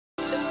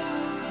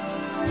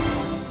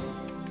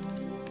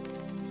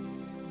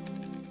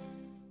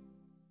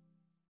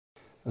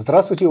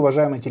Здравствуйте,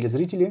 уважаемые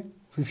телезрители!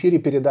 В эфире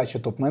передача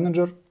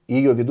 «ТОП-Менеджер» и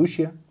ее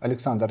ведущие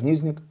Александр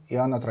Низник и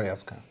Анна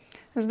Трояцкая.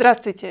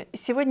 Здравствуйте!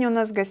 Сегодня у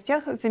нас в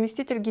гостях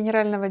заместитель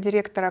генерального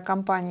директора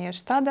компании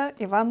STADA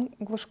Иван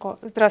Глушков.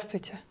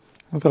 Здравствуйте!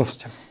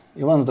 Здравствуйте.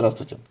 Иван,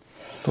 здравствуйте.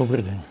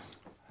 Добрый день.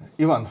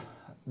 Иван,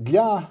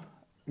 для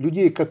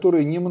людей,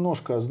 которые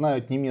немножко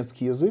знают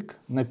немецкий язык,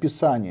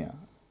 написание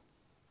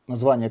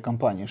названия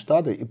компании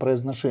STADA и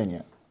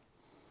произношение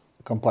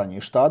компании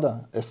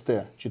STADA,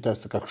 СТ,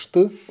 читается как «шт»,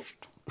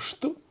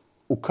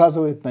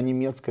 указывает на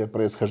немецкое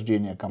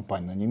происхождение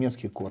компании, на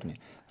немецкие корни.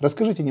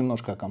 Расскажите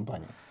немножко о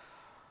компании.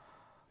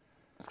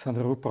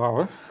 Александр, вы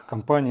правы.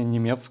 Компания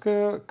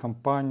немецкая,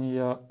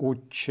 компания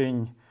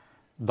очень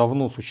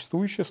давно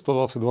существующая,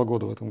 122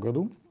 года в этом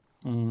году.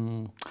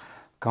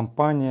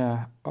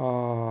 Компания,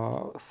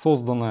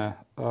 созданная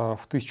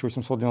в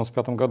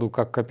 1895 году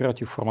как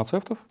кооператив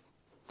фармацевтов,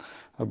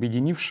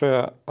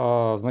 объединившая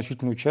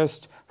значительную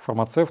часть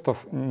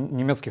фармацевтов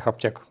немецких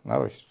аптек. Да,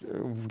 то есть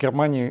в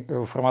Германии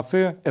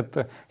фармация –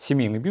 это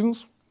семейный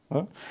бизнес,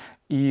 да,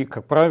 и,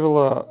 как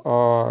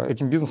правило,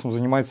 этим бизнесом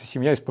занимается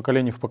семья из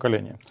поколения в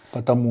поколение.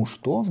 Потому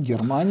что в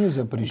Германии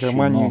запрещено. В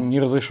Германии не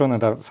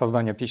разрешено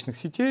создание аптечных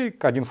сетей.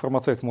 Один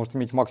фармацевт может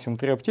иметь максимум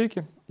 3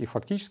 аптеки. И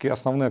фактически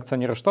основные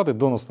акционеры STADA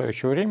до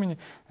настоящего времени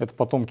 – это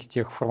потомки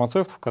тех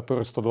фармацевтов,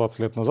 которые 120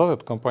 лет назад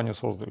эту компанию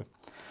создали.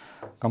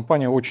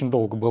 Компания очень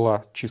долго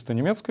была чисто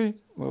немецкой.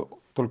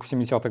 Только в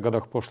 70-х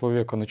годах прошлого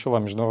века начала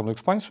международную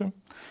экспансию.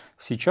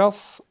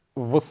 Сейчас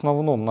в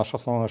основном наш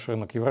основной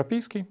рынок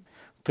европейский.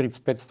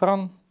 35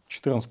 стран,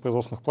 14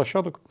 производственных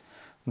площадок,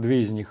 2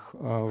 из них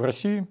в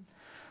России.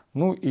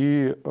 Ну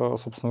и,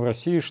 собственно, в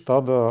России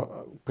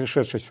STADA,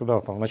 пришедшая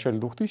сюда в начале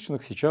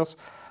 2000-х, сейчас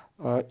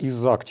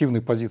из-за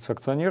активной позиции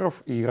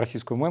акционеров и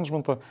российского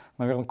менеджмента,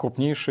 наверное,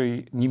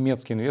 крупнейший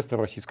немецкий инвестор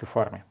в российской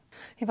фарме.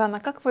 Иван, а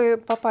как вы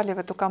попали в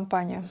эту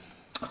компанию?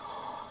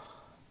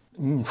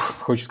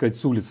 Хочешь сказать,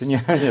 с улицы?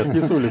 Нет, не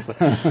с улицы.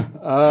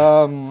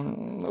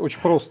 Очень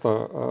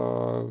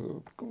просто.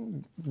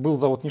 Был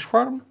завод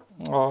Нишфарм.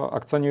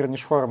 Акционеры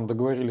Нишфарм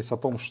договорились о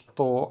том,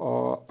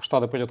 что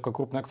STADA придет как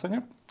крупный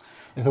акционер.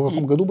 Это в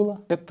каком году было?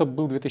 Это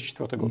был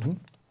 2004 год.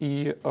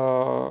 И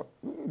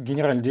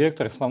генеральный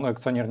директор, основной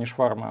акционер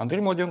Нишфарма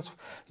Андрей Младенцев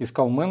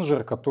искал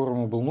менеджера,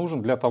 которому был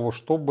нужен для того,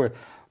 чтобы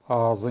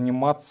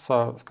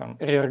заниматься, скажем,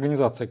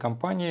 реорганизацией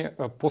компании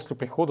после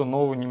прихода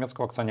нового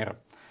немецкого акционера.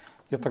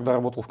 Я тогда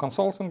работал в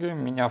консалтинге.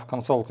 Меня в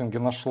консалтинге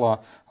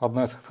нашла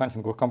одна из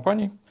хедхантинговых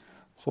компаний.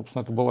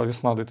 Собственно, это была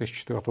весна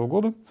 2004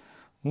 года.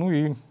 Ну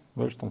и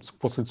дальше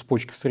после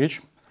цепочки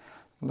встреч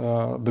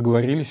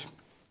договорились.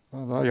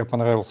 Да, я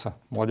понравился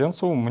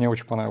Младенцеву, мне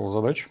очень понравилась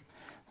задача.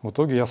 В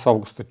итоге я с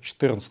августа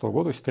 2014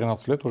 года, то есть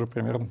 13 лет уже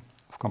примерно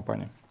в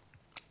компании.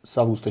 С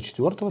августа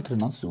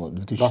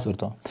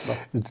 2004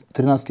 Да.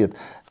 13 лет.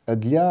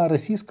 Для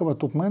российского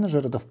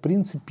топ-менеджера это в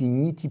принципе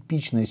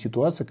нетипичная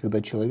ситуация, когда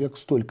человек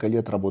столько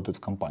лет работает в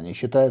компании.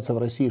 Считается в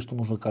России, что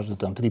нужно каждые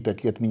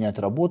 3-5 лет менять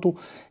работу.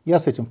 Я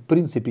с этим в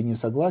принципе не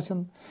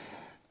согласен,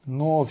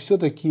 но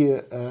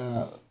все-таки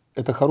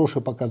это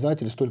хороший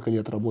показатель, столько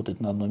лет работать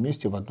на одном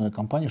месте, в одной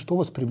компании. Что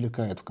вас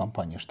привлекает в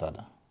компании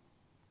STADA?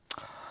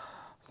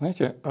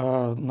 Знаете,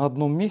 на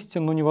одном месте,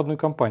 но не в одной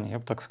компании, я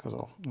бы так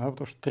сказал. Да,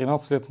 потому что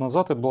 13 лет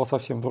назад это была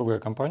совсем другая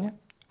компания,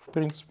 в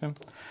принципе.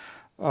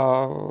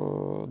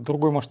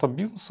 Другой масштаб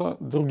бизнеса,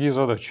 другие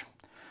задачи.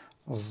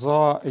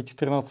 За эти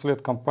 13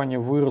 лет компания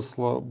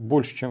выросла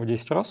больше, чем в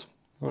 10 раз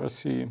в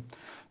России.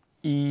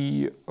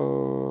 И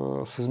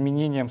с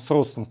изменением, с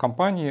ростом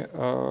компании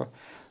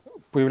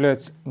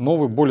появляются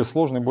новые, более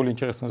сложные, более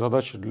интересные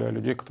задачи для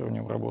людей, которые в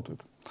нем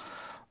работают.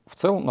 В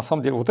целом, на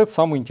самом деле, вот это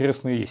самое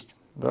интересное и есть.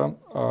 Да?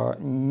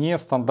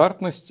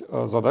 Нестандартность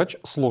задач,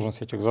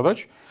 сложность этих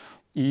задач.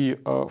 И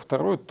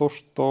второе, то,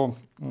 что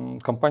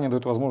компания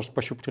дает возможность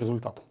пощупать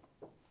результат.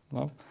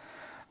 Да?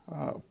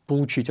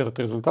 Получить этот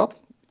результат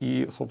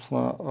и,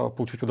 собственно,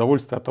 получить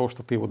удовольствие от того,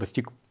 что ты его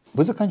достиг.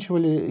 Вы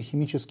заканчивали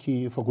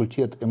химический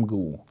факультет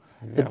МГУ.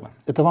 Верно.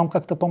 Это вам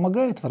как-то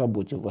помогает в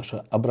работе,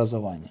 ваше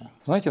образование?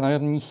 Знаете,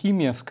 наверное, не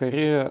химия,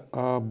 скорее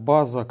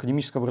база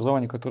академического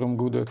образования, которое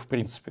МГУ дает в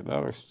принципе. Да?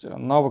 То есть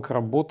навык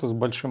работы с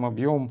большим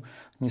объемом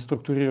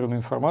неструктурированной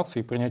информации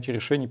и принятия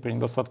решений при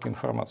недостатке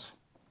информации.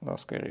 Да,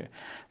 скорее.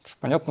 Потому что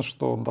понятно,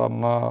 что да,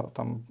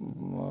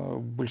 в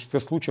большинстве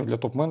случаев для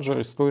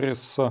топ-менеджера история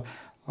с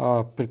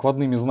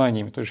прикладными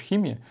знаниями той же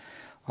химии,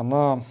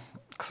 она,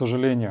 к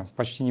сожалению,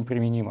 почти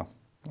неприменима.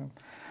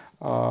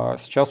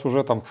 Сейчас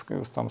уже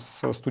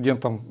с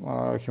студентом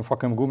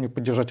химфака МГУ мне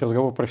поддержать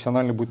разговор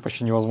профессиональный будет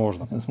почти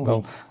невозможно.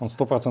 Да, он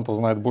 100%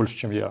 знает больше,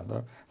 чем я,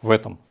 да, в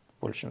этом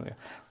больше, чем я.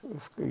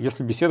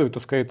 Если беседовать, то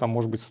скорее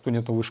может быть с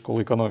студентом высшей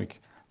школы экономики.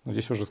 Но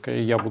здесь уже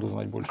скорее я буду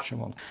знать больше,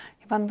 чем он.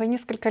 Иван, вы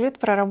несколько лет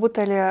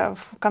проработали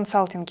в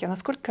консалтинге.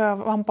 Насколько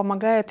вам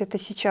помогает это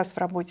сейчас в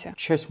работе?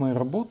 Часть моей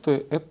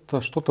работы –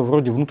 это что-то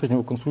вроде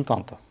внутреннего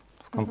консультанта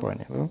в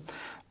компании. Да?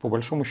 По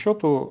большому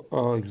счету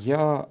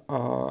я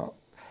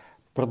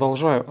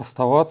продолжаю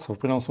оставаться в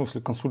определенном смысле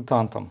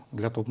консультантом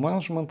для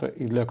топ-менеджмента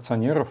и для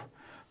акционеров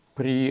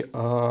при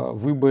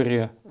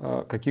выборе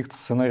каких-то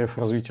сценариев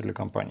развития для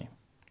компании.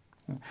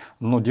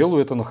 Но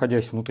делаю это,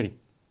 находясь внутри.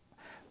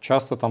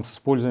 Часто там с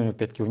использованием,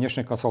 опять-таки,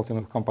 внешних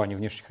консалтинговых компаний,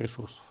 внешних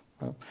ресурсов.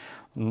 Да.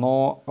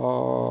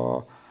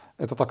 Но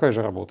это такая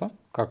же работа,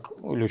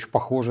 или очень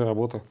похожая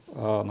работа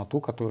на ту,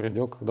 которую я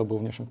делал, когда был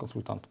внешним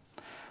консультантом.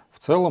 В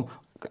целом,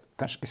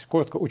 конечно, если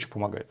коротко, очень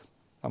помогает.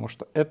 Потому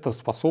что это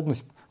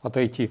способность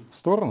отойти в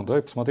сторону, да,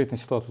 и посмотреть на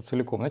ситуацию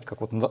целиком. Знаете,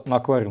 как вот на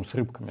аквариум с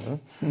рыбками.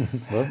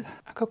 Да?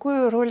 А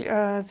какую роль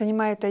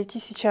занимает IT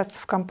сейчас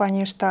в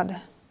компании STADA?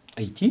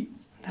 IT?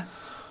 Да.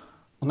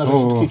 У нас же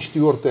все-таки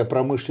четвертая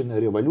промышленная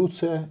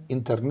революция,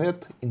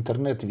 интернет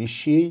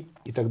вещей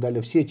и так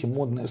далее. Все эти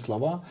модные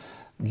слова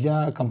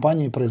для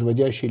компании,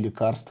 производящей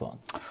лекарства,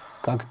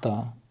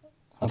 как-то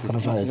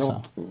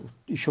отражается.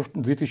 Еще в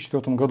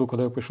 2004 году,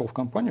 когда я пришел в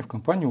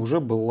компании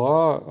уже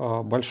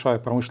была большая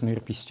промышленная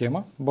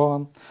ERP-система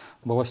БАН,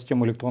 была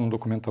система электронного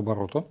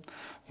документооборота.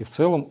 И в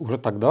целом уже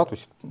тогда, то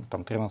есть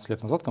там 13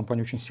 лет назад,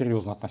 компания очень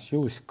серьезно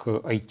относилась к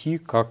IT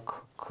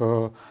как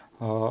к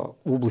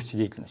области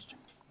деятельности.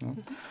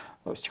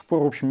 С тех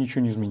пор, в общем,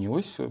 ничего не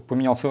изменилось.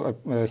 Поменялась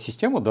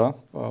система, да,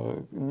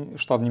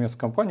 штат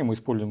немецкой компании, мы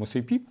используем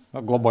SAP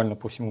глобально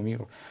по всему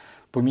миру.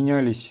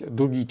 Поменялись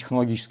другие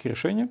технологические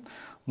решения,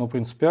 но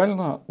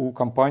принципиально у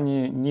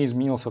компании не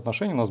изменилось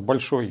отношение. У нас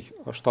большой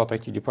штат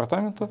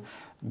IT-департамента,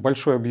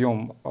 большой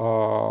объем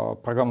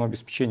программного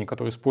обеспечения,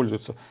 который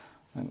используется.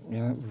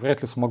 Я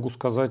вряд ли смогу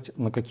сказать,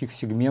 на каких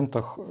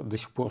сегментах до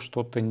сих пор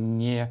что-то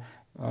не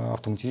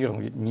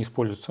автоматизированно, не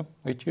используются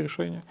эти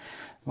решения.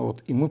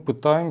 Вот. И мы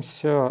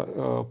пытаемся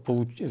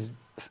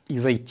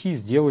из IT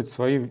сделать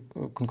свои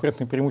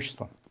конкурентные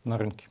преимущества на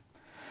рынке,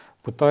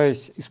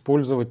 пытаясь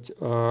использовать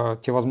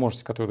те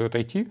возможности, которые дает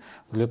IT,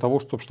 для того,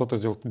 чтобы что-то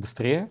сделать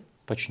быстрее,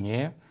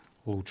 точнее,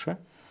 лучше.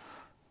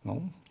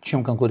 Ну,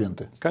 чем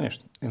конкуренты?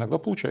 Конечно, иногда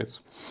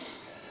получается.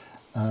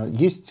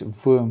 Есть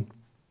в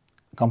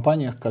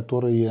компаниях,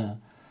 которые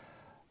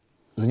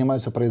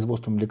занимаются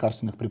производством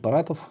лекарственных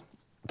препаратов,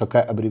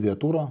 такая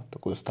аббревиатура,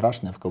 такое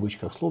страшное в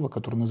кавычках слово,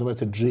 которое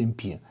называется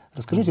GMP.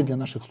 Расскажите для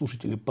наших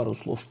слушателей пару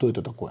слов, что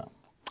это такое.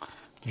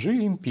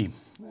 GMP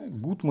 –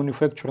 Good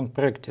Manufacturing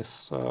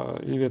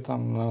Practice, или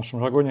там на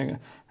нашем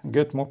жаргоне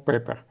Get More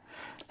Paper.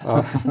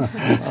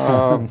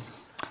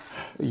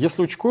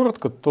 Если очень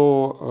коротко,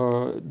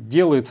 то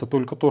делается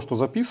только то, что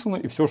записано,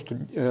 и все, что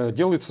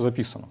делается,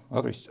 записано.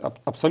 То есть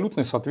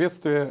абсолютное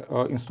соответствие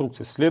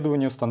инструкции,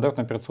 следование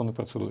стандартной операционной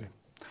процедуре.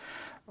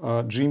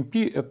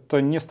 GMP –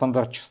 это не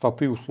стандарт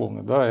чистоты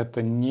условный, да,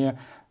 это не,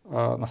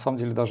 на самом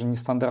деле даже не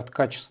стандарт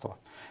качества.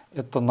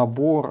 Это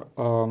набор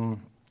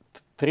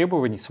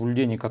требований,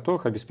 соблюдение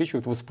которых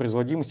обеспечивает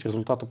воспроизводимость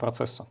результата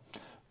процесса.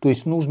 То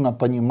есть нужно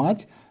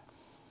понимать,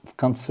 в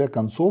конце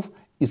концов,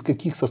 из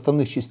каких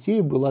составных частей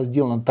была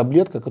сделана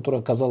таблетка,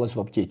 которая оказалась в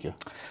аптеке.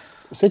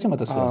 С этим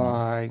это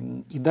связано?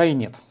 И да, и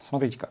нет.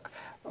 Смотрите как.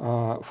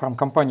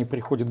 Фармкомпания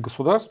приходит к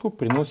государству,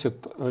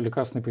 приносит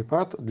лекарственный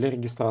препарат для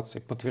регистрации,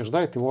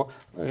 подтверждает его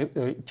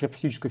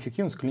терапевтическую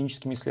эффективность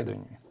клиническими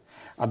исследованиями.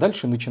 А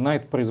дальше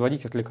начинает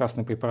производить этот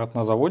лекарственный препарат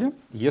на заводе,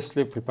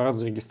 если препарат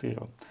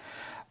зарегистрирован.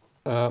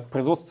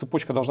 Производственная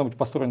цепочка должна быть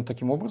построена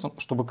таким образом,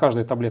 чтобы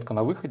каждая таблетка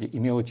на выходе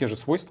имела те же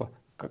свойства,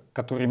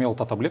 которые имела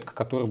та таблетка,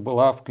 которая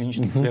была в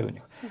клинических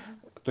исследованиях.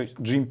 То есть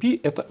GMP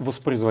 – это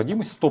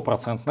воспроизводимость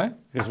 100%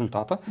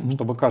 результата,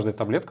 чтобы каждая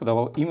таблетка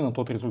давала именно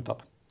тот результат.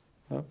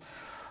 Да?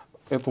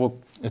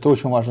 Это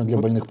очень важно для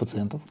больных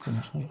пациентов,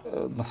 конечно же.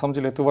 На самом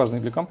деле это важно и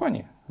для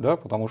компании, да,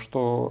 потому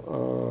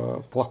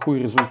что плохой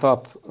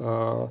результат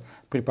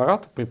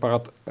препарат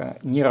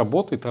не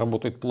работает,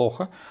 работает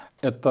плохо,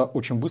 это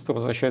очень быстро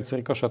возвращается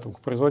рикошетом к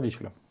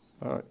производителю.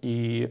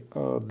 И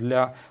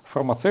для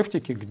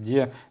фармацевтики,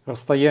 где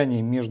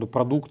расстояние между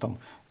продуктом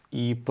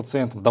и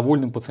пациентом,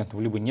 довольным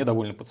пациентом, либо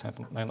недовольным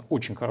пациентом, наверное,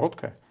 очень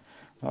короткое,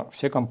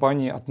 все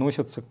компании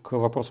относятся к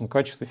вопросам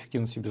качества,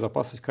 эффективности и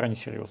безопасности крайне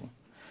серьезно.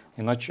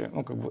 Иначе,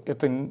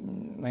 это,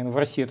 наверное, в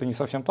России это не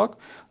совсем так,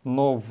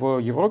 но в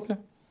Европе,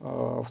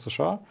 в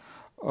США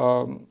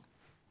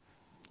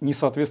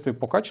несоответствие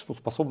по качеству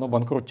способно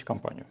обанкротить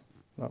компанию.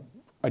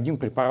 Один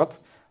препарат,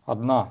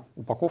 одна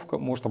упаковка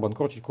может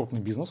обанкротить крупный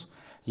бизнес,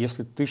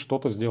 если ты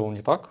что-то сделал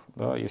не так,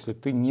 да, если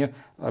ты не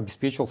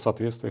обеспечил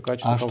соответствие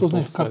качества. А что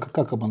значит,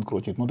 как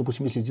обанкротить? Ну,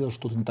 допустим, если сделать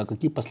что-то не так,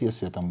 какие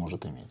последствия это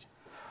может иметь?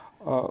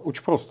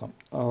 Очень просто.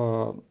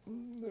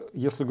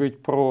 Если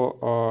говорить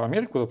про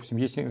Америку, допустим,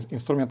 есть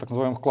инструмент так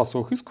называемых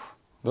классовых исков,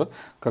 да,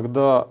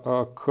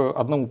 когда к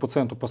одному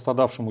пациенту,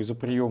 пострадавшему из-за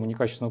приема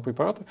некачественного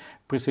препарата,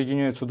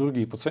 присоединяются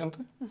другие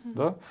пациенты,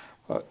 да,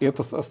 и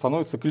это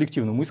становится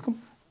коллективным иском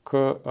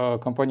к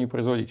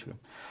компании-производителю.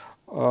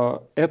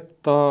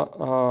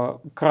 Это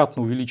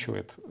кратно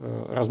увеличивает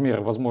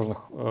размеры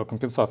возможных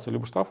компенсаций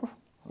либо штрафов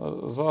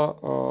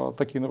за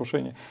такие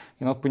нарушения.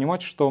 И надо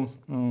понимать, что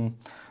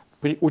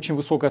при очень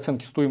высокой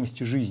оценке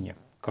стоимости жизни,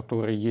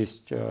 которая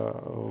есть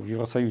в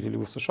Евросоюзе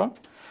либо в США,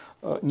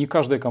 не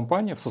каждая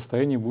компания в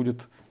состоянии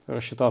будет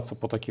рассчитаться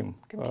по таким,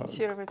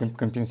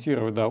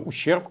 компенсировать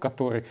ущерб,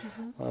 который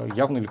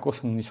явно или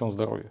косвенно нанесен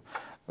здоровью.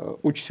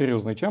 Очень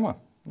серьезная тема,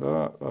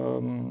 Да,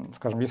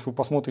 скажем, если вы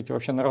посмотрите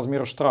вообще на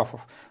размеры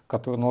штрафов,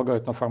 которые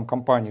налагают на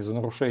фармкомпании за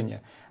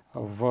нарушение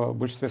в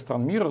большинстве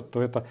стран мира,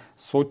 то это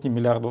сотни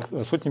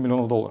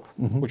миллионов долларов.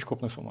 Очень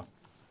крупная сумма.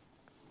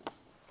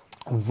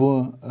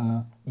 В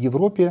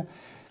Европе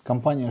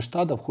компания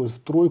STADA входит в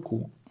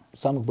тройку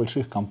самых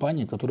больших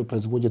компаний, которые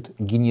производят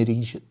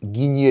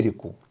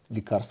генерику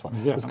лекарства.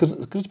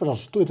 Скажите,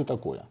 пожалуйста, что это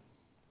такое?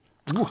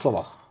 В двух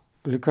словах.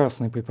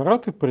 Лекарственные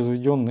препараты,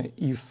 произведенные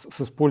с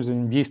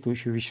использованием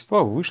действующего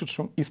вещества,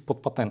 вышедшим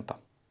из-под патента.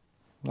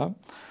 Да?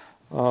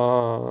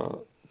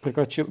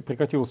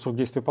 Прекратился срок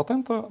действия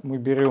патента, мы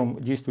берем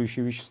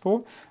действующее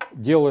вещество,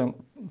 делаем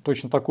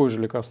точно такой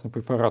же лекарственный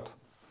препарат,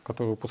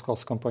 который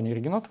выпускался компанией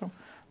оригинатором,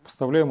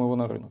 поставляем его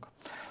на рынок.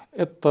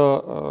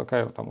 Это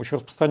очень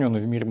распространенная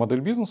в мире модель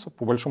бизнеса.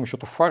 По большому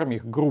счету в фарме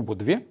их грубо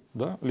две.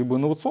 Да? Либо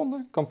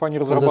инновационная, компания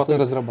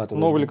разрабатывает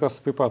новый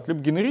лекарственный препарат, либо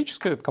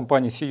генерическая,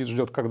 компания сидит,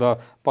 ждет, когда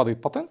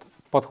падает патент,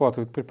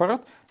 подхватывает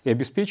препарат и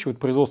обеспечивает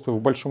производство в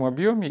большом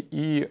объеме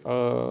и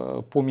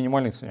по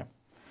минимальной цене.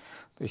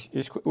 То есть,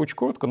 если очень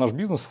коротко, наш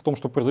бизнес в том,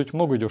 чтобы производить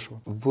много и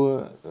дешево.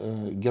 В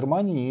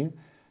Германии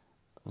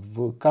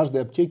в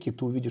каждой аптеке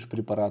ты увидишь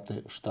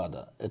препараты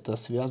STADA. Это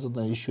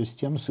связано еще с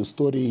тем, с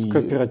историей... С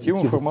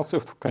кооперативом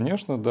фармацевтов,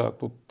 конечно, да.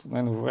 Тут,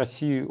 наверное, в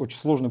России очень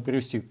сложно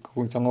привести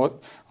какую-нибудь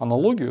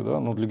аналогию, да,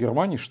 но для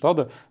Германии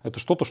STADA это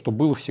что-то, что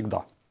было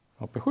всегда.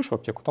 Приходишь в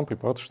аптеку, там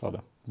препараты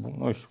STADA.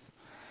 Ну,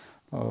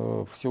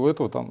 в силу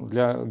этого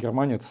для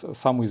Германии это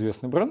самый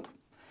известный бренд.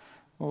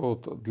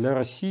 Вот. Для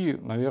России,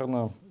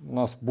 наверное, у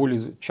нас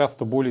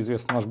часто более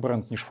известный наш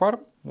бренд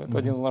Нишфарм. Это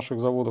один из наших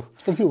заводов.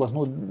 Какие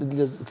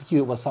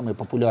у вас самые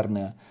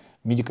популярные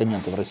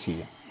медикаменты в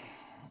России?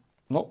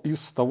 Ну,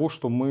 из того,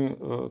 что мы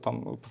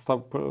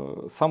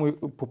самые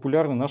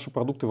популярные наши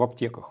продукты в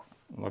аптеках.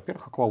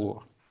 Во-первых,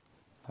 Аквалор,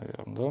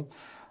 наверное, да.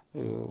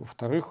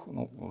 Во-вторых,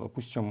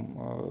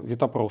 допустим,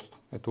 Витапрост,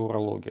 это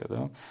урология.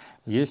 Да.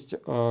 Есть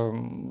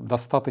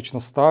достаточно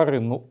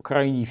старые, но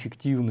крайне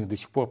эффективные до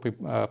сих пор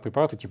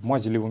препараты типа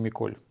мази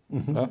левомиколь.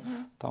 Да.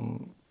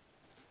 Там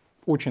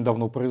очень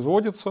давно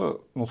производится,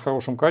 но с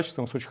хорошим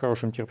качеством, с очень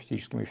хорошим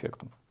терапевтическим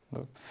эффектом.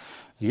 Да.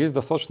 Есть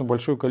достаточно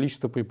большое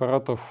количество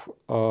препаратов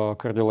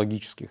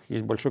кардиологических,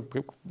 есть большое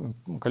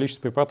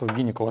количество препаратов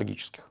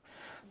гинекологических.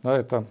 Да,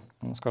 это,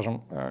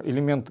 скажем,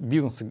 элемент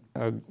бизнеса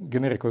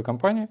генериковой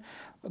компании.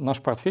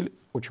 Наш портфель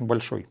очень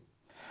большой.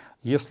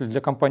 Если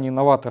для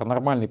компании-инноватора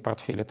нормальный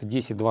портфель это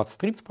 10, 20,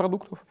 30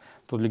 продуктов,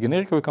 то для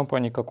генериковой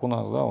компании, как у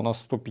нас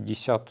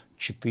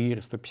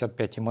 154,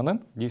 155 МНН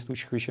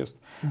действующих веществ,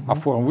 а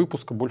форм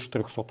выпуска больше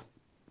 300.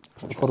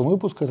 Форма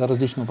выпуска — это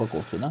различные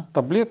упаковки, да?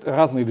 Таблеты,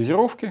 разные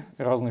дозировки,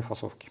 разные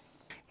фасовки.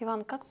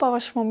 Иван, как, по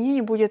вашему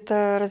мнению, будет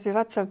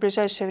развиваться в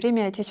ближайшее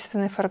время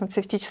отечественный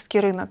фармацевтический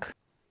рынок?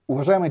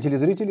 Уважаемые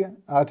телезрители,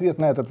 ответ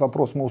на этот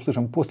вопрос мы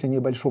услышим после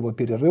небольшого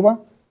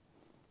перерыва.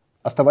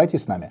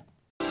 Оставайтесь с нами.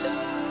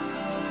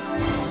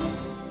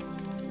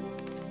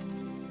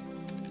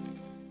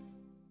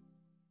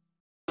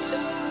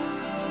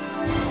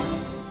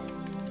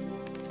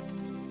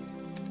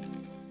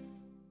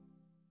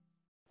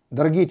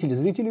 Дорогие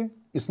телезрители,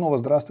 и снова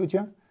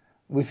здравствуйте.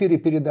 В эфире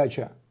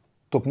передача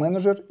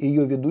 «ТОП-Менеджер» и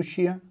ее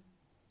ведущие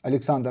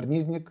Александр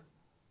Низник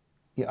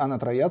и Анна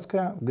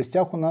Трояцкая. В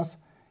гостях у нас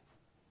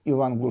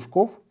Иван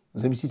Глушков,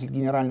 заместитель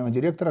генерального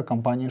директора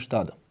компании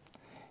STADA.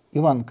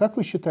 Иван, как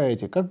вы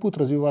считаете, как будет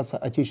развиваться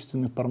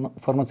отечественный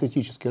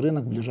фармацевтический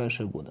рынок в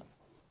ближайшие годы?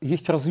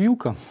 Есть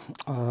развилка,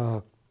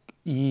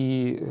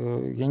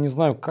 и я не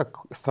знаю, как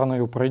страна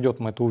ее пройдет,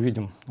 мы это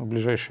увидим в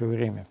ближайшее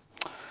время.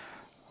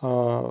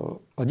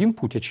 Один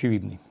путь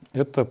очевидный –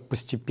 это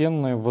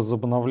постепенное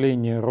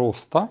возобновление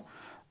роста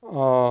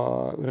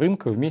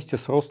рынка вместе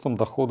с ростом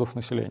доходов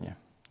населения.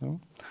 Да?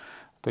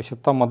 То есть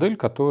это та модель,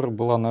 которая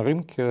была на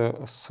рынке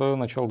с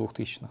начала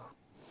 2000-х.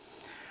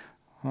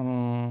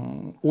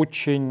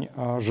 Очень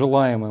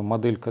желаемая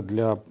моделька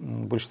для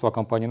большинства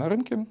компаний на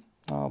рынке,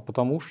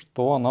 потому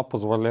что она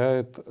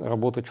позволяет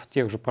работать в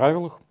тех же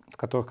правилах, в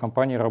которых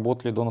компании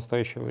работали до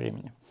настоящего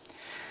времени.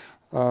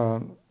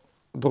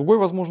 Другой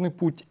возможный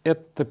путь –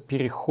 это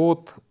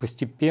переход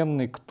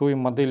постепенный к той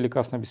модели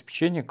лекарственного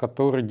обеспечения,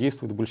 которая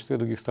действует в большинстве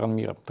других стран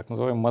мира, так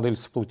называемая модель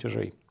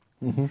соплатежей.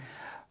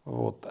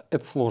 Вот.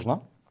 Это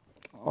сложно.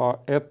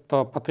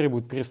 Это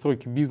потребует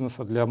перестройки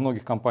бизнеса для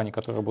многих компаний,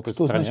 которые работают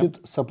в стране. Что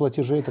значит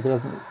соплатежей?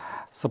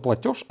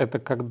 Соплатеж – это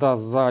когда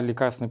за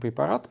лекарственный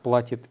препарат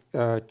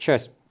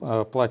часть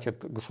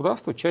платит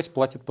государство, часть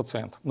платит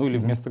пациент. Ну или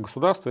вместо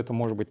государства это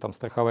может быть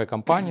страховая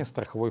компания,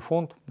 страховой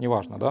фонд,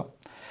 неважно, да.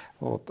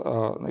 Вот,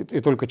 и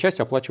только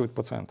часть оплачивает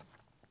пациент.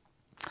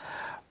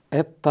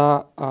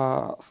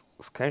 Это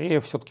скорее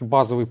все-таки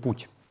базовый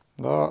путь,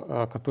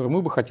 да, который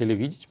мы бы хотели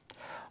видеть,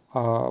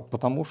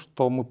 потому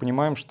что мы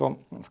понимаем, что,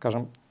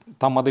 скажем,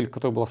 та модель,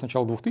 которая была с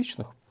начала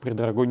 2000-х, при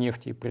дорогой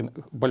нефти и при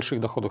больших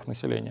доходах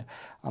населения,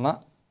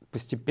 она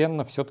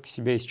постепенно все-таки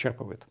себя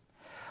исчерпывает.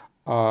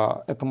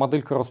 Эта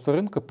моделька роста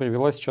рынка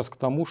привела сейчас к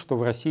тому, что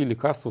в России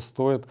лекарства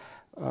стоят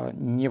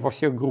не во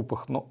всех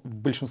группах, но в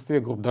большинстве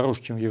групп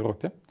дороже, чем в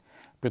Европе,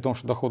 при том,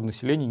 что доходы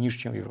населения ниже,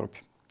 чем в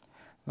Европе.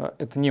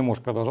 это не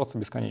может продолжаться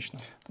бесконечно.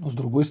 Но с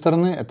другой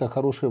стороны, это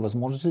хорошие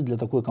возможности для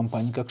такой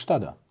компании, как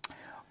STADA.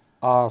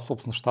 А,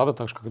 собственно, STADA,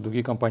 так же, как и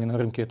другие компании на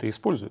рынке, это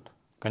используют,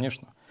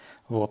 конечно.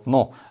 Вот.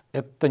 Но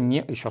это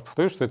не, еще раз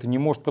повторю, что это не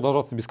может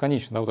продолжаться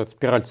бесконечно. Да, вот эта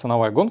спираль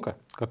ценовая гонка,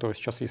 которая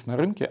сейчас есть на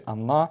рынке,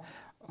 она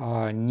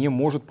не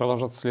может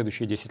продолжаться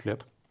следующие 10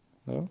 лет.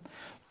 Да?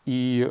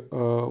 И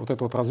вот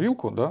эту вот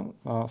развилку, да,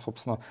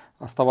 собственно,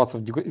 оставаться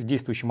в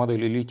действующей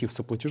модели или идти в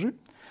соплатежи,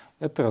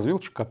 это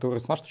развилочка, которая,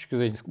 с нашей точки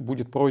зрения,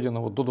 будет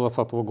пройдена вот до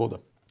 2020 года.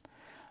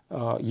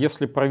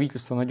 Если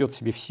правительство найдет в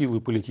себе в силы и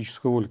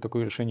политическую волю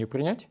такое решение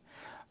принять,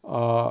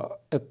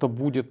 это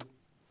будет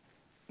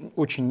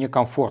очень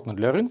некомфортно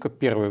для рынка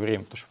первое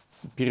время, потому что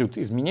период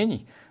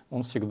изменений,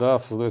 он всегда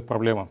создает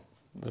проблемы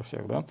для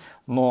всех. Да?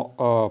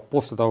 Но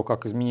после того,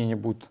 как изменения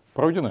будут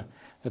пройдены,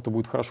 это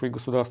будет хорошо и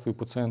государству, и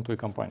пациенту, и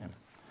компаниям.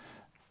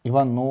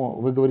 Иван, но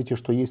вы говорите,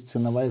 что есть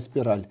ценовая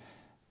спираль.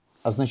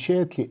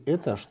 Означает ли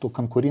это, что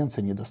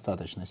конкуренция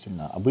недостаточно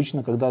сильна?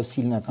 Обычно, когда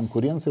сильная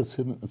конкуренция,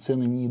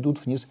 цены не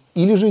идут вниз.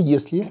 Или же,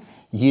 если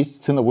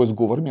есть ценовой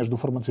сговор между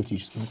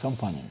фармацевтическими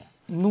компаниями?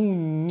 Ну,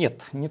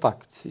 нет, не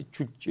так.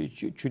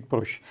 Чуть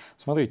проще.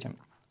 Смотрите,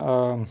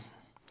 в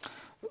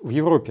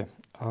Европе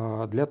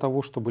для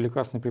того, чтобы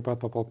лекарственный препарат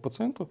попал к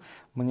пациенту,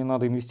 мне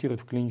надо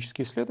инвестировать в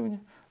клинические исследования,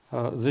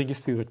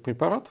 зарегистрировать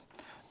препарат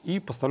и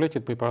поставлять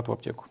этот препарат в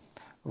аптеку.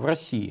 В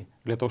России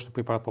для того, чтобы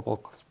препарат попал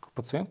к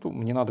пациенту,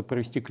 мне надо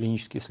провести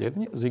клинические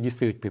исследования,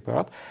 зарегистрировать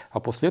препарат, а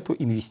после этого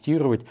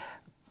инвестировать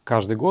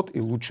каждый год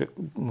и лучше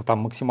там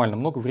максимально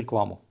много в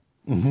рекламу.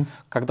 Угу.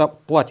 Когда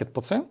платит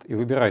пациент и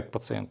выбирает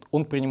пациент,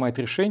 он принимает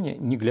решение,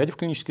 не глядя в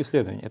клинические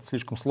исследования. Это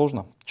слишком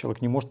сложно.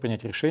 Человек не может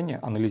принять решение,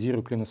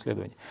 анализируя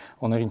клинические.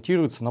 Он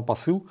ориентируется на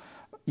посыл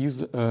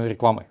из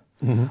рекламы.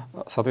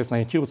 Угу. Соответственно,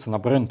 ориентируется на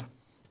бренд.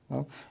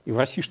 Да? И в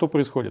России что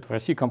происходит? В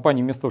России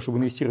компании вместо того, чтобы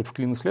инвестировать в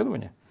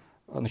клин-исследования,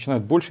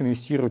 начинают больше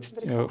инвестировать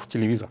в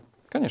телевизор.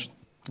 Конечно.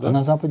 А да?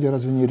 На Западе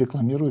разве не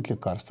рекламируют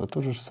лекарства?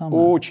 То же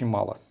самое? Очень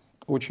мало.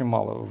 Очень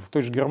мало. В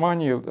той же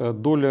Германии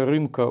доля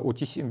рынка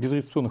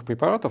безрецептурных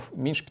препаратов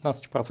меньше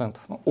 15%,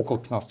 ну, около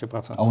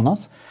 15%. А у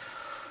нас?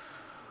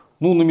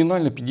 Ну,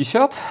 номинально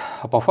 50%,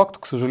 а по факту,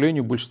 к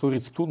сожалению, большинство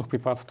рецептурных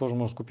препаратов тоже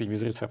можно купить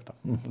без рецепта.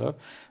 Да?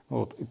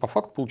 Вот. И по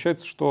факту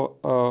получается, что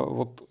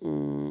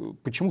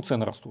почему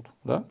цены растут?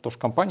 Да? Потому что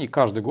компании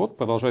каждый год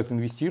продолжают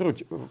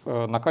инвестировать,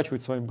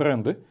 накачивать свои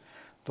бренды,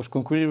 потому что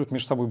конкурируют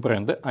между собой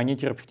бренды, а не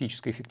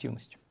терапевтическая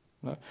эффективность.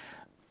 Да?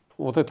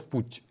 Вот этот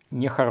путь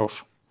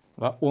нехорош.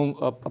 Да, он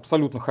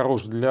абсолютно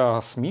хорош для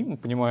СМИ, мы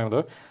понимаем,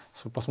 да,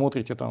 если вы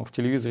посмотрите там в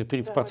телевизоре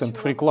 30%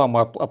 рекламы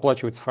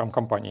оплачивается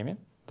фармкомпаниями,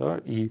 да,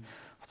 и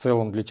в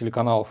целом для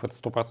телеканалов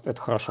это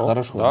хорошо,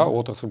 да,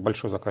 отрасль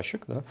большой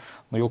заказчик, да,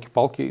 но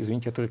елки-палки,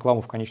 извините, эту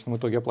рекламу в конечном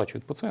итоге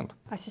оплачивает пациент.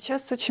 А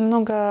сейчас очень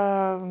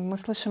много мы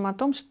слышим о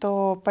том,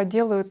 что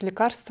подделывают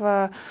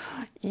лекарства,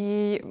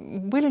 и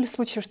были ли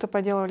случаи, что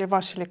подделывали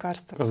ваши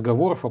лекарства?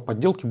 Разговоров о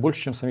подделке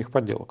больше, чем самих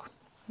подделок,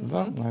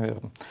 да,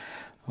 наверное.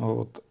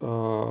 Вот.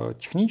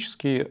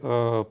 Технически,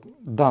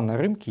 да, на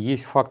рынке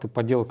есть факты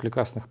подделок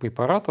лекарственных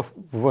препаратов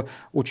в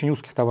очень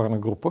узких товарных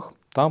группах,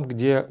 там,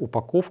 где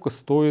упаковка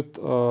стоит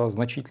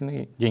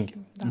значительные деньги.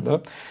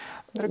 Да.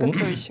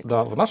 Дорогостоящие.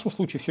 Да, в нашем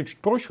случае все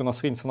чуть проще, у нас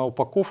средняя цена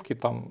упаковки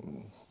там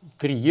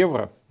 3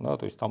 евро, да,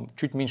 то есть там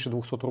чуть меньше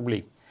 200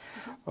 рублей.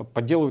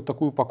 Подделывать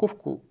такую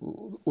упаковку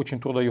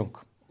очень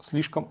трудоемко.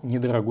 Слишком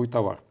недорогой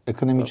товар.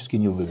 Экономически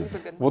невыгодно.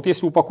 Вот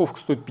если упаковка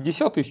стоит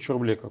 50 тысяч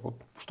рублей, как вот,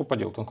 что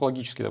поделать,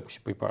 онкологические,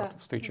 допустим, препараты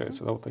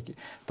встречаются, да, вот такие.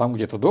 Там,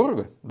 где это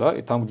дорого, да,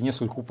 и там, где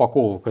несколько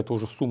упаковок, это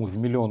уже суммы в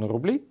миллионы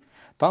рублей,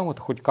 там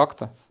это хоть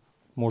как-то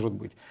может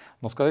быть.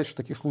 Но сказать, что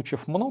таких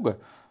случаев много,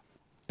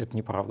 это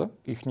неправда,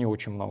 их не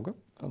очень много.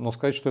 Но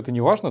сказать, что это не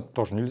важно,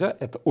 тоже нельзя,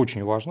 это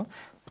очень важно,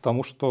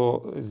 потому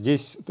что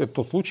здесь это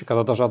тот случай,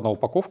 когда даже одна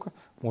упаковка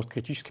может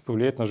критически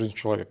повлиять на жизнь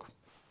человека.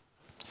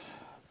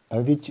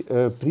 А ведь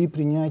при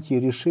принятии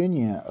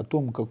решения о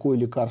том, какое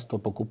лекарство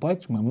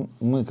покупать,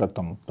 мы как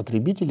там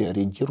потребители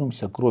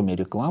ориентируемся, кроме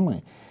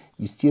рекламы,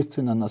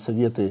 естественно, на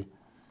советы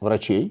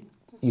врачей,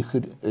 их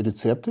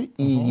рецепты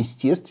и,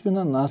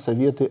 естественно, на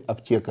советы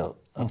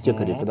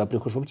аптекарей. Когда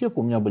приходишь в аптеку,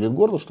 у меня болит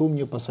горло, что вы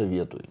мне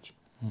посоветуете?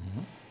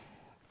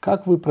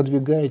 Как вы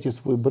продвигаете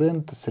свой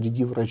бренд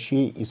среди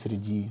врачей и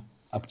среди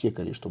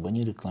аптекарей, чтобы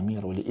они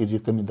рекламировали и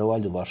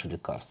рекомендовали ваши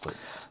лекарства?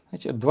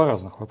 Знаете, два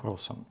разных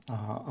вопроса.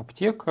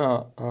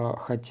 Аптека,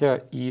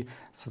 хотя и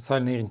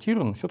социально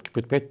ориентирована, все-таки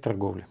предприятие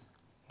торговли.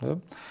 Да?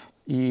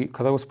 И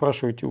когда вы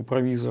спрашиваете у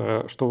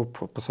провизора, что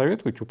вы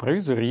посоветуете, у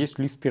провизора есть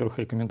лист первых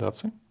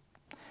рекомендаций.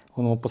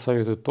 Он вам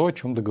посоветует то, о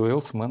чем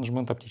договорился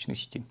менеджмент аптечной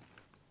сети.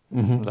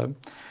 Да?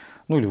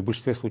 Ну или в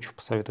большинстве случаев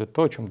посоветует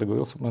то, о чем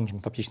договорился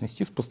менеджмент аптечной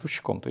сети с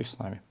поставщиком, то есть с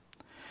нами.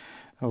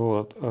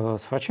 Вот.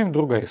 С врачами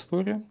другая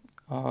история.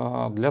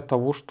 Для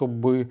того,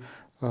 чтобы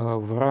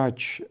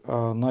врач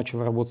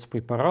начал работать с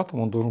препаратом,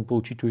 он должен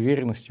получить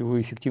уверенность в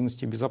его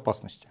эффективности и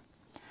безопасности.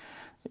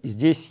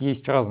 Здесь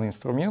есть разные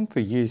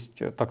инструменты,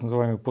 есть так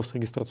называемые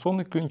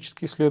пострегистрационные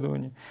клинические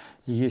исследования,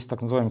 есть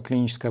так называемая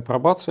клиническая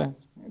апробация,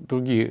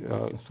 другие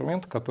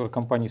инструменты, которые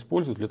компании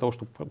используют для того,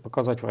 чтобы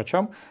показать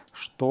врачам,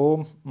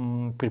 что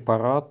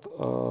препарат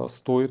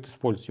стоит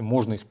использовать и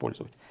можно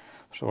использовать.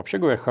 Потому что, вообще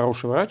говоря,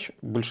 хороший врач,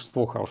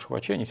 большинство хороших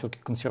врачей, они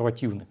все-таки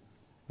консервативны.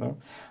 Да?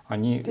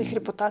 Это их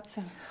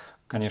репутация.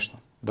 Конечно.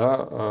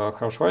 Да,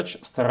 хороший врач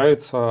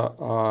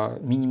старается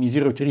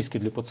минимизировать риски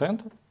для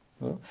пациента,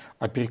 да?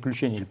 А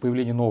переключение или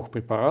появление новых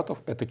препаратов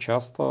 – это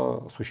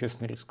часто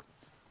существенный риск.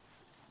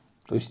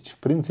 То есть, в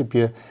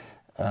принципе,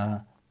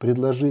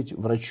 предложить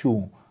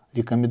врачу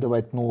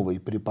рекомендовать новый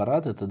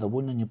препарат – это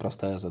довольно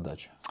непростая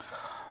задача.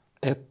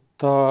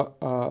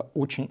 Это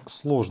очень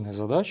сложная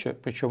задача,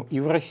 причем и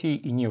в России,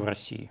 и не в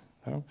России.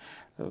 Да?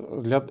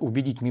 Для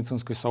убедить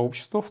медицинское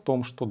сообщество в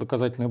том, что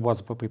доказательная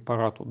база по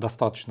препарату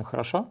достаточно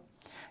хороша,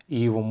 и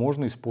его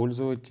можно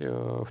использовать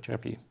в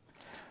терапии.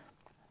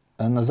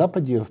 На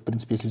Западе, в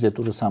принципе, если взять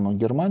ту же самую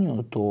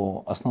Германию,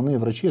 то основные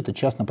врачи – это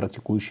частно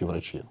практикующие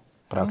врачи,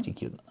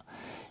 практики.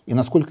 И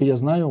насколько я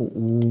знаю,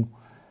 у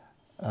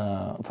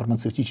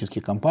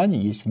фармацевтических компаний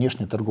есть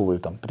внешние торговые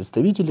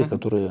представители,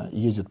 которые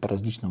ездят по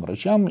различным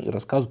врачам и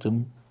рассказывают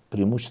им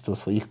преимущества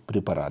своих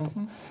препаратов.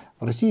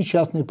 В России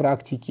частные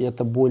практики –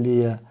 это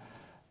более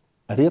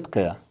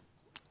редкая,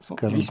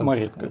 скажем весьма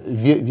так, редкая.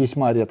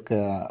 Весьма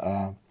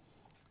редкая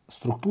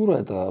структура,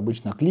 это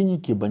обычно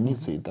клиники,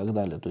 больницы и так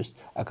далее. То есть,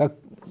 а как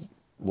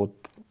вот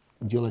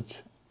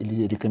делать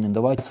или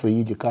рекомендовать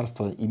свои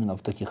лекарства именно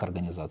в таких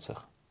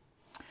организациях?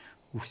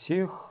 У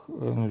всех,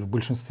 в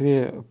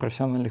большинстве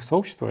профессиональных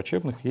сообществ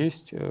врачебных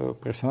есть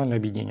профессиональное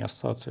объединение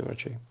ассоциации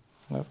врачей.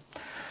 Да?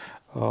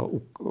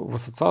 В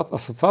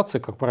ассоциации,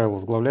 как правило,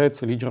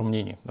 возглавляется лидер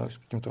мнений, да, с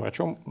каким-то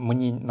врачом,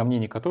 на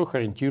мнение которых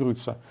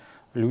ориентируются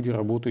люди,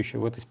 работающие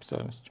в этой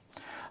специальности.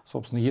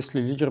 Собственно,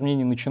 если лидер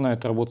мнений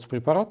начинает работать с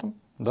препаратом,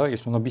 да,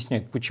 если он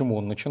объясняет, почему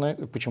он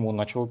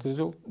начал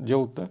это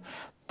делать, да,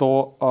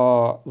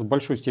 то с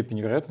большой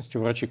степенью вероятности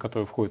врачи,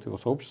 которые входят в его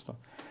сообщество,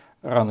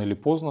 рано или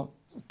поздно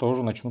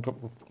тоже начнут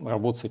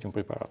работать с этим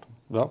препаратом.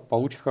 Да,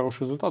 получат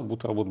хороший результат,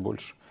 будут работать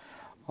больше.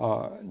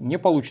 Не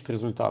получат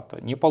результата,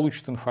 не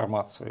получат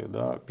информации,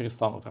 да,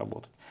 перестанут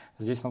работать.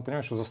 Здесь надо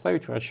понимать, что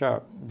заставить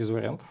врача без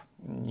вариантов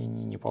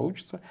не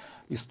получится.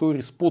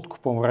 Истории с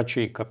подкупом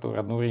врачей, которые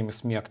одно время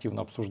СМИ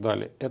активно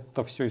обсуждали,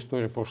 это все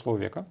история прошлого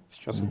века,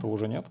 сейчас этого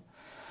уже нет.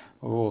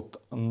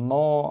 Вот.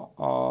 Но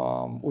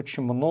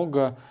очень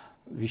много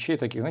вещей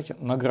таких, знаете,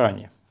 на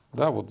грани.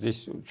 Да, вот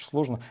здесь очень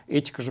сложно.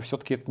 Этика же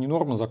все-таки это не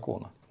норма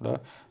закона.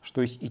 Да?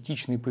 Что есть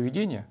этичное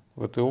поведение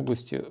в этой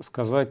области,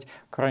 сказать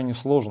крайне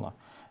сложно.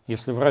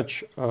 Если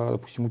врач,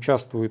 допустим,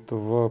 участвует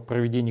в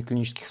проведении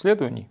клинических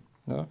исследований,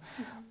 да,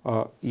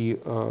 и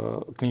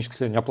клиническое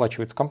исследование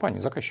оплачивается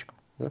компанией, заказчиком,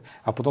 да,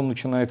 а потом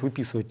начинает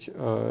выписывать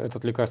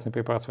этот лекарственный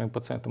препарат своим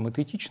пациентам,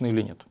 это этично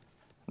или нет?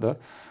 Да?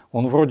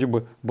 Он вроде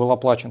бы был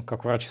оплачен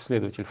как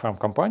врач-исследователь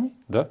фармкомпании,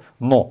 да,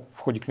 но в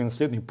ходе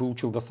клинического исследования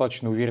получил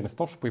достаточную уверенность в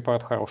том, что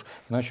препарат хорош,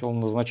 и начал он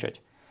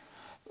назначать.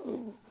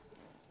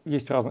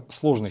 Есть разные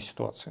сложные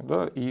ситуации,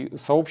 да, и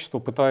сообщество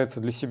пытается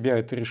для себя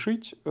это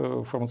решить,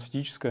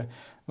 фармацевтическое,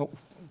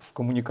 в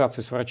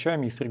коммуникации с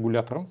врачами и с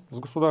регулятором, с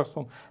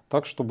государством,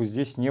 так, чтобы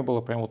здесь не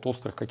было прям вот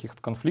острых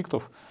каких-то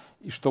конфликтов,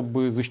 и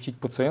чтобы защитить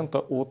пациента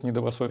от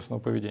недобросовестного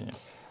поведения.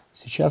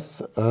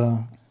 Сейчас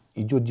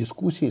идет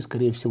дискуссия, и,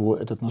 скорее всего,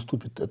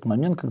 наступит этот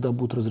момент, когда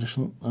будет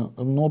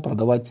разрешено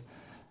продавать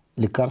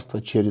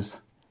лекарства через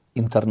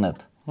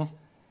интернет.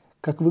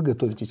 Как вы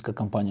готовитесь, как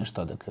компания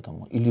STADA, к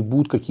этому? Или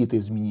будут какие-то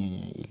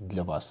изменения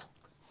для вас?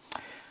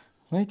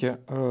 Знаете,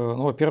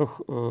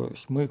 во-первых,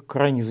 мы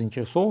крайне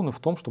заинтересованы в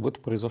том, чтобы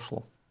это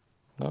произошло.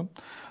 Да?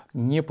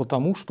 Не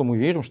потому, что мы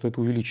верим, что это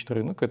увеличит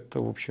рынок,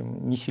 это, в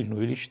общем, не сильно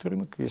увеличит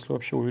рынок, если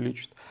вообще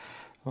увеличит,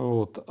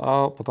 вот,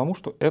 а потому,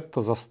 что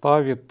это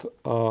заставит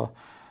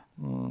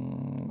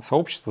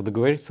сообщество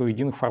договориться о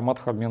единых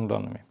форматах обмена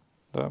данными,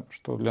 да,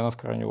 что для нас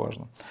крайне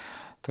важно.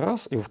 Это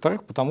раз. И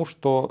во-вторых, потому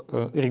что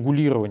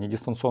регулирование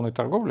дистанционной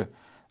торговли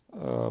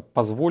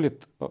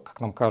позволит, как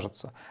нам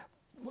кажется,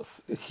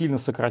 сильно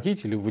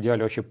сократить или в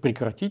идеале вообще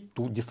прекратить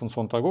ту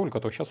дистанционную торговлю,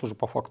 которая сейчас уже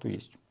по факту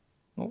есть.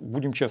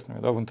 Будем честными,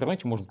 да, в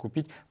интернете можно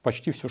купить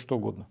почти все, что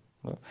угодно.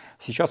 Да.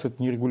 Сейчас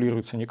это не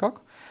регулируется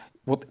никак.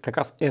 Вот как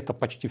раз это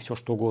почти все,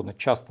 что угодно,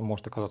 часто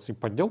может оказаться и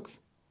подделкой.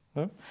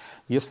 Да.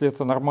 Если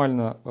это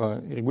нормально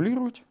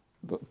регулировать,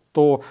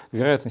 то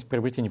вероятность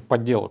приобретения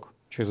подделок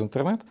через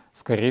интернет,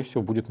 скорее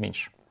всего, будет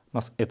меньше.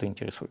 Нас это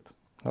интересует,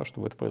 да,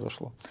 чтобы это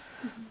произошло.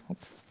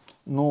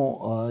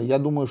 Я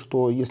думаю,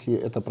 что если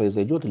это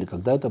произойдет или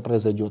когда это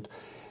произойдет,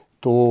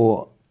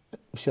 то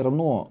все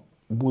равно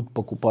будут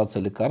покупаться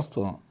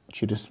лекарства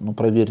через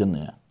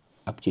проверенные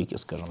аптеки,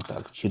 скажем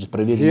так, через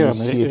проверенные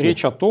сети.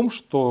 Речь о том,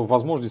 что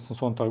возможность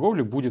дистанционной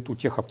торговли будет у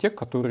тех аптек,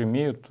 которые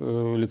имеют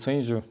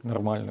лицензию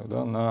нормальную,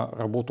 да, на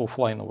работу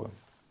офлайновую,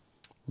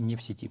 не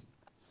в сети.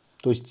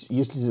 То есть,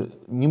 если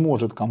не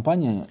может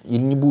компания или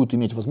не будет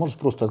иметь возможность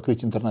просто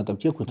открыть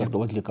интернет-аптеку и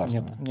торговать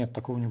лекарствами? Нет,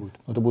 такого не будет.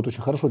 Это будет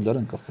очень хорошо для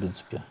рынка, в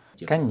принципе.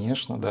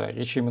 Конечно, да.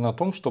 Речь именно о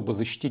том, чтобы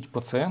защитить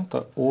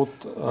пациента от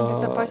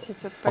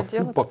обезопасить от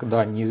подделок. покупок,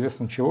 да,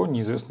 неизвестно чего,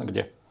 неизвестно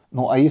где.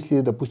 Ну, а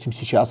если, допустим,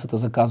 сейчас это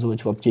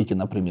заказывать в аптеке,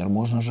 например,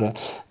 можно же,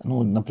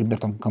 ну, например,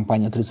 там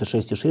компания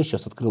 36,6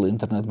 сейчас открыла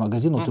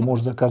интернет-магазин, но ты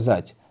можешь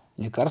заказать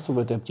лекарство в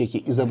этой аптеке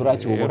и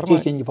забрать его в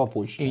аптеке, а не по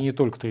почте. И не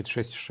только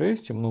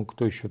 36,6, и много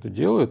кто еще это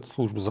делает,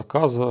 служба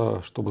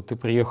заказа, чтобы ты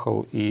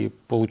приехал и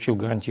получил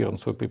гарантированно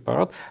свой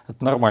препарат.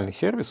 Это нормальный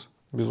сервис,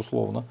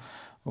 безусловно.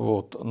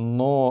 Вот.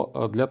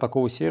 Но для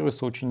такого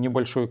сервиса очень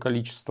небольшое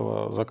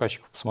количество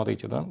заказчиков,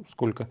 посмотрите, да,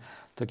 сколько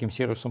таким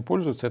сервисом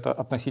пользуются, это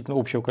относительно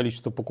общего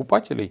количества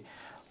покупателей,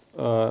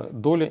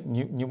 доля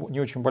не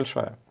очень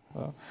большая.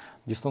 Да.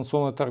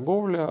 Дистанционная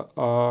торговля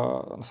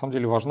на самом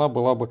деле важна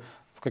была бы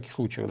в каких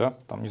случаях, да,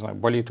 там, не знаю,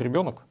 болеет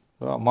ребенок,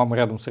 да, мама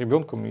рядом с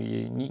ребенком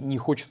и не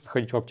хочет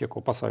ходить в аптеку,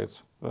 опасается.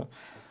 Да.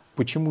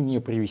 Почему не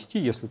привезти,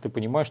 если ты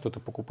понимаешь, что ты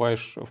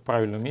покупаешь в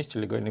правильном месте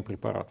легальный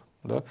препарат?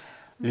 Да?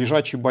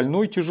 Лежачий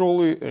больной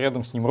тяжелый,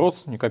 рядом с ним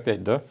родственник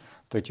опять, да,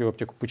 пойти в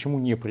аптеку. Почему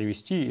не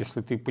привезти, если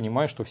ты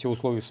понимаешь, что все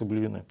условия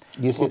соблюдены?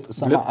 Если вот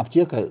сама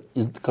аптека,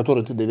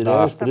 которой ты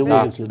доверяешь,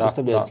 привозит,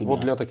 доставляет тебе. Вот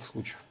для таких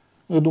случаев.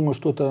 Я думаю,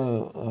 что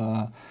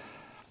это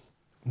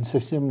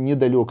совсем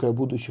недалекое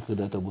будущее,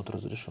 когда это будет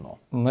разрешено.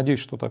 Надеюсь,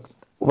 что так.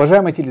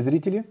 Уважаемые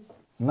телезрители,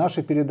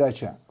 наша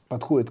передача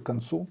подходит к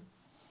концу.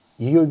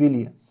 Ее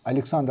вели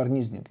Александр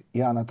Низник и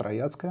Анна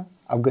Трояцкая,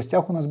 а в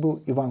гостях у нас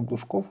был Иван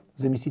Глушков,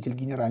 заместитель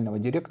генерального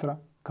директора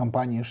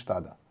компании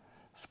STADA.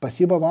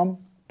 Спасибо вам,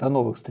 до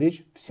новых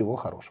встреч, всего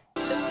хорошего.